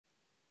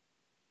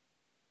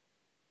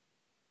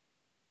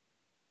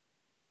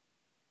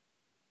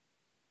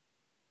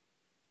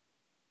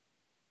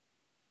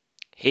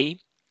Hey,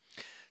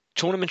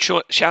 tournament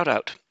shout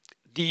out.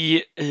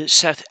 The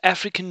South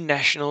African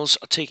Nationals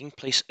are taking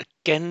place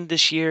again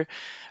this year,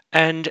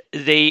 and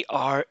they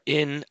are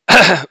in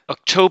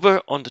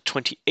October on the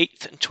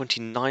 28th and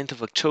 29th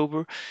of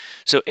October.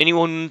 So,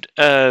 anyone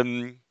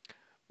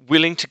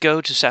willing to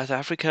go to South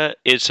Africa,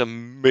 it's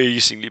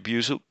amazingly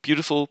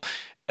beautiful.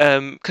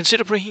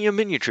 Consider bringing your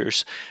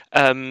miniatures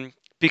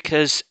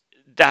because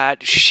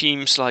that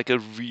seems like a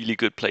really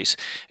good place.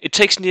 It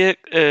takes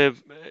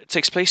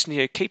place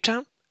near Cape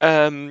Town.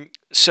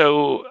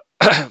 So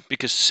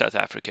because South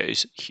Africa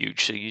is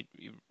huge, so you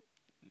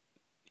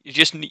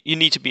just you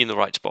need to be in the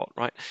right spot,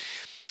 right?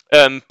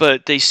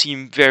 But they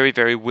seem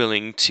very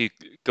willing to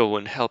go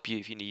and help you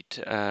if you need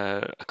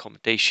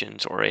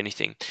accommodations or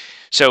anything.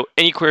 So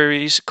any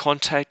queries,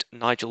 contact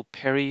Nigel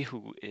Perry,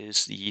 who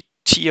is the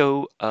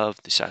TO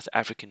of the South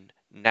African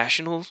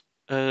National.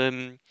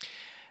 Um,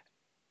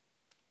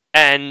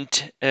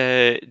 and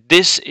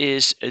this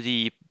is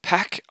the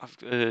pack.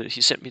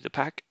 He sent me the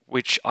pack,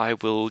 which I'll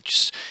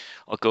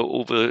go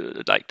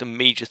over like the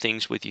major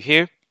things with you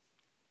here.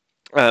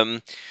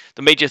 The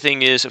major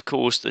thing is, of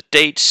course, the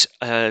dates.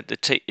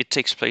 It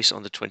takes place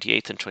on the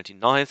 28th and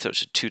 29th, so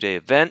it's a 2-day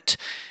event.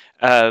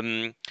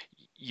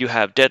 You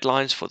have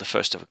deadlines for the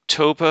 1st of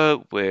October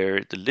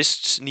where the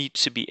lists need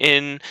to be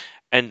in,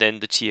 and then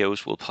the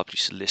TOs will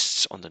publish the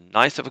lists on the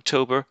 9th of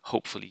October,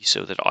 hopefully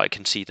so that I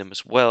can see them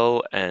as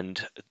well,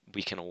 and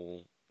we can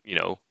all,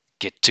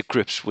 get to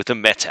grips with the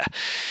meta.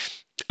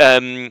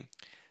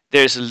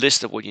 There's a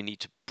list of what you need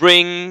to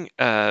bring.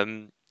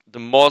 The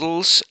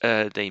models,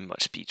 they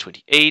must be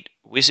 28,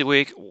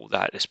 WYSIWYG, all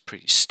that is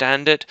pretty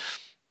standard.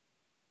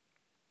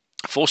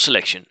 For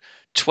selection,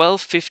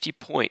 1250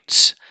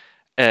 points.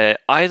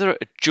 Either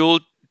a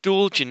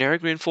dual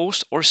generic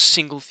reinforced or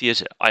single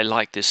theater. I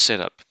like this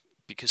setup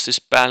because this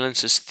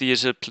balances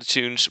theater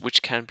platoons,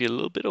 which can be a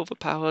little bit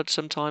overpowered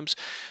sometimes,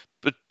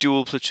 but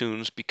dual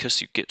platoons,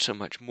 because you get so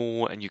much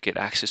more and you get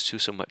access to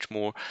so much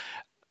more,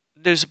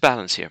 there's a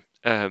balance here.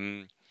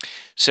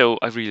 So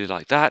I really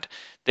like that.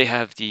 They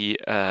have the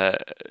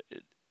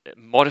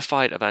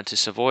modified Avanti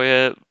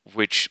Savoia,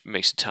 which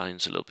makes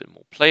Italians a little bit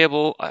more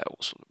playable. I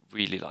also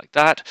really like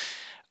that.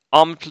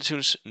 Armored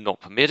platoons not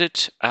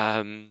permitted.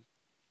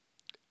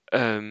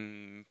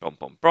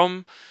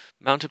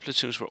 Mounted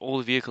platoons where all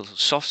the vehicles are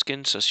soft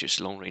skins, such as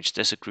long range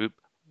desert group,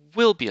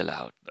 will be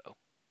allowed though.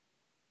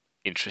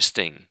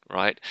 Interesting,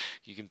 right?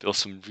 You can build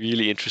some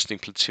really interesting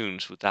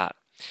platoons with that.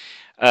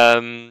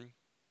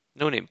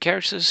 No named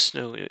characters,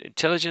 no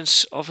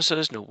intelligence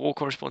officers, no war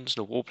correspondents,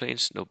 no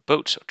warplanes, no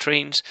boats or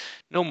trains,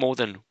 no more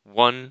than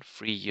one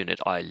free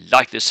unit. I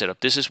like this setup.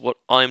 This is what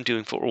I'm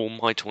doing for all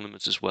my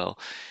tournaments as well.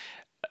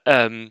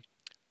 I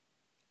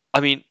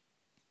mean,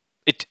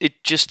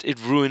 it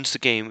ruins the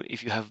game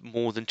if you have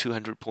more than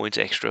 200 points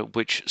extra,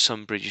 which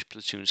some British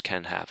platoons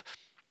can have.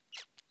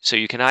 So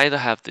you can either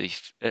have the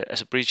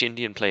as a British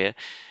Indian player,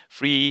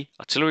 free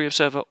artillery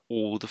observer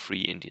or the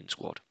free Indian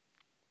squad.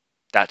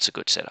 That's a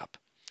good setup.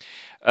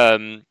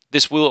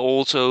 This will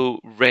also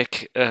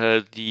wreck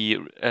the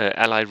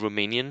Allied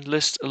Romanian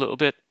list a little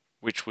bit,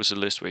 which was a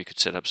list where you could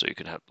set up so you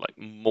could have like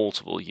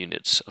multiple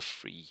units of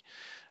free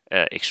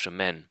extra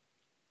men.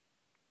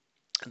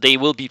 They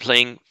will be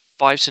playing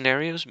 5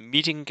 scenarios: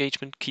 meeting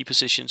engagement, key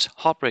positions,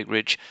 heartbreak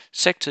ridge,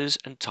 sectors,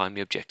 and timely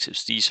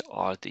objectives. These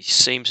are the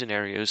same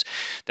scenarios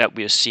that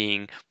we are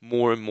seeing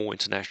more and more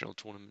international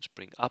tournaments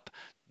bring up.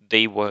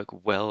 They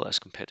work well as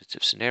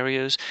competitive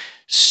scenarios.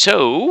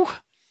 So,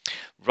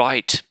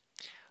 right.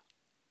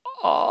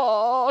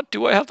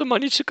 Do I have the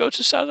money to go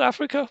to South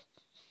Africa?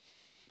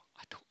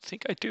 I don't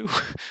think I do,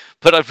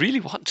 but I really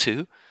want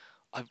to.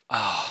 I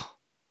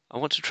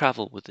want to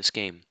travel with this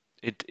game.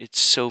 It's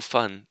so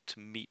fun to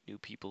meet new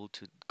people,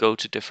 to go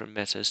to different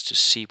metas, to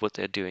see what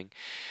they're doing.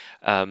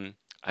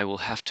 I will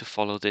have to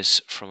follow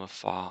this from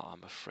afar,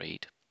 I'm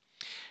afraid.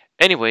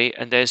 Anyway,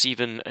 and there's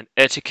even an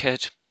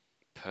etiquette.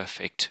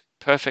 Perfect.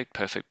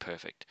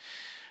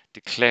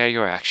 Declare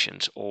your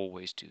actions.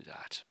 Always do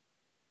that.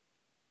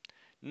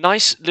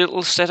 Nice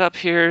little setup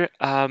here.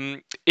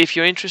 If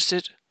you're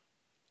interested,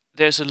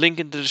 there's a link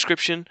in the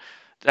description.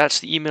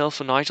 That's the email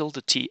for Nigel,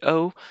 the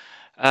TO.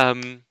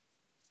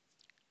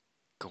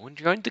 Go and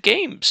join the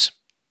games.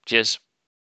 Cheers.